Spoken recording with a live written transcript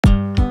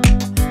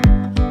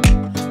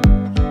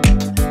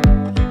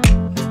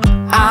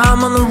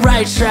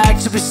right track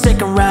to be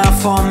sticking around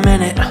for a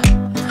minute.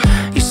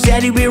 You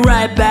said you'd be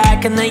right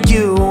back and that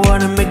you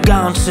wouldn't be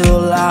gone too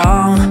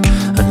long.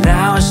 But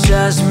now it's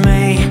just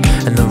me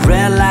and the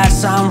red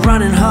lights, I'm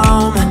running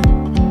home.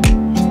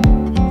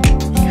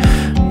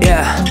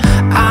 Yeah,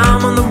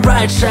 I'm on the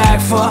right track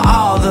for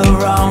all the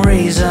wrong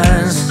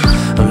reasons.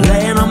 I'm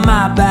laying on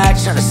my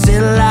back trying to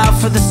sit out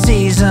for the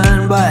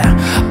season, but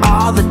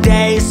all the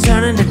days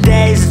turn into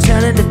days and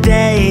turn into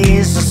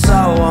days and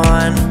so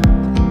on.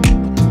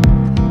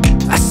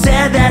 I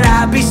said that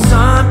I'd be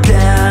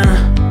something,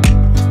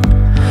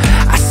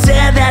 I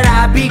said that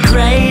I'd be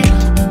great.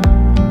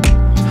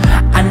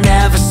 I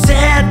never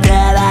said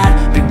that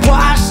I'd be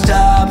washed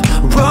up,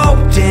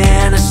 roped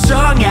in and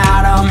strung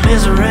out on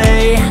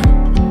misery.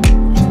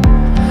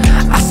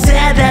 I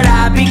said that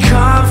I'd be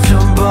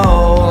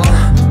comfortable,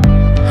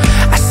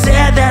 I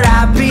said that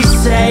I'd be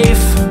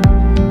safe.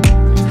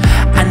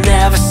 I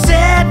never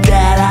said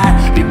that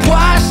I'd be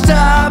washed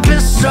up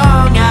and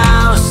strung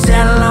out,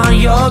 standing on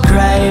your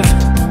grave.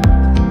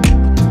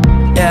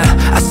 Yeah,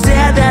 I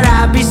said that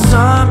I'd be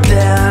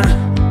something.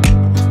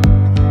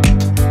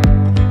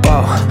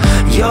 Whoa,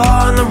 you're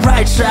on the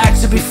right track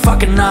to be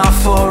fucking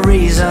off for a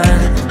reason.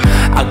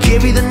 I'll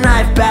give you the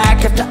knife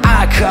back after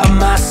I cut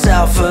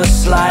myself a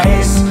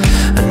slice.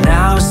 And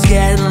now it's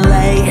getting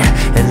late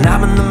and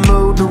I'm in the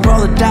mood to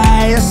roll the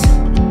dice.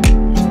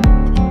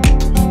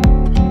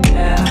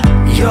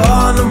 You're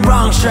on the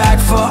wrong track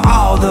for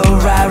all the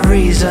right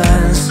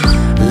reasons.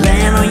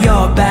 Laying on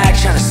your back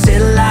trying to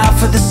settle out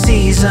for the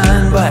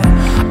season, but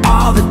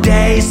all the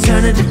days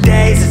turn into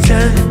days and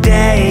turn into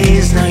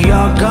days. Now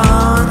you're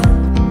gone.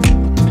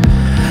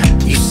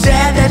 You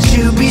said that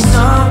you'd be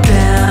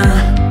something,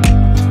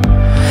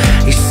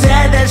 you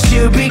said that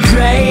you'd be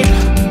great.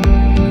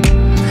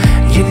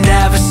 You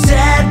never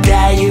said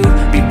that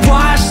you'd be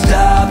washed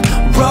up,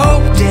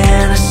 roped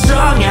in and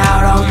strung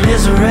out on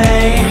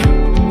misery.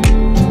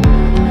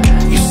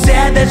 You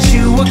said that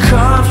you were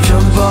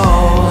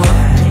comfortable,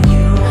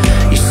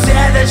 you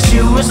said that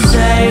you were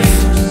safe.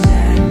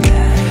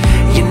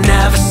 You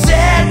never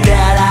said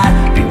that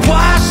I'd be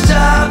washed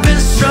up and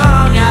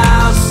strung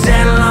out,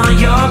 standing on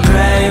your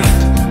grave.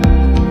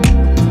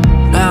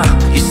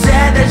 You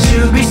said that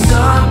you'd be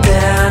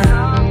something.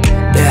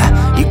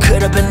 Yeah, you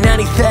could have been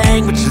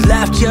anything, but you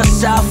left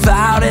yourself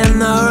out in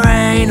the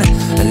rain.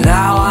 And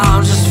now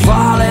I'm just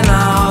falling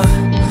off,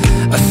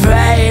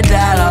 afraid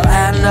that I'll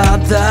end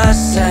up the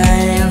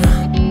same.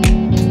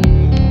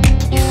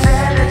 You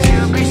said that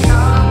you'd be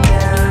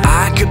something.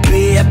 I could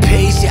be at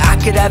peace, yeah, I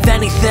could have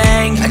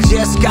anything. I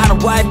just gotta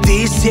wipe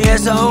these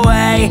tears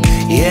away.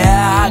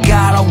 Yeah, I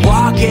gotta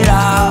walk it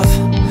off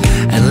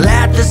and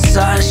let the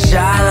sun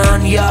shine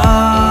on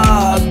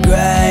your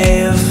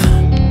grave.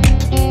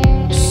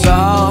 So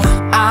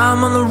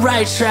I'm on the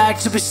right track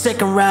to be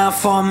sticking around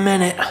for a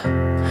minute.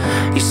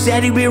 You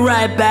said you'd be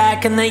right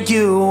back and that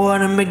you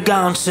wouldn't be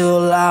gone too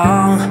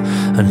long.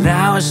 And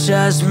now it's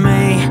just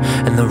me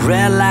and the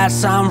red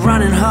lights, I'm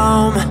running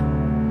home.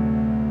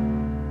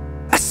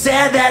 I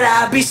said that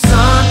I'd be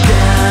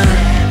something,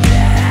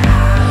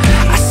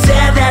 I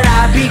said that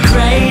I'd be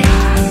great.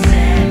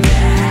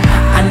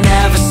 I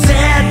never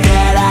said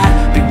that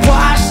I'd be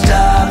washed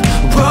up,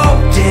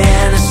 roped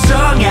in and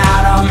strung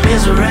out on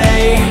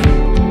misery.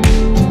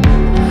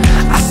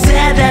 I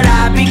said that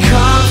I'd be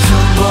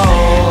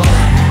comfortable,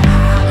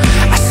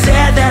 I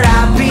said that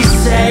I'd be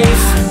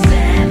safe.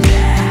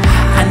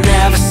 I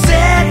never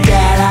said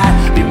that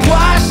I'd be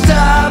washed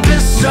up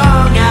and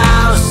strung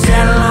out,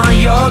 standing on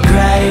your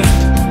grave.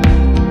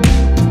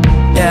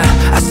 Yeah,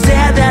 I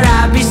said that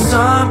I'd be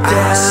something,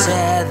 I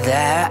said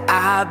that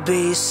I'd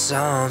be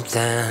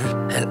something.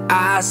 And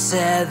I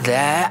said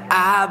that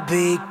I'd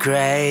be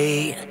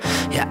great.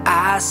 Yeah,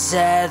 I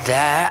said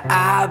that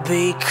I'd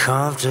be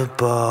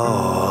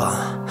comfortable.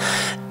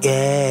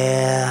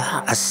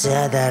 Yeah, I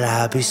said that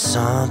I'd be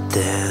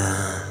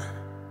something.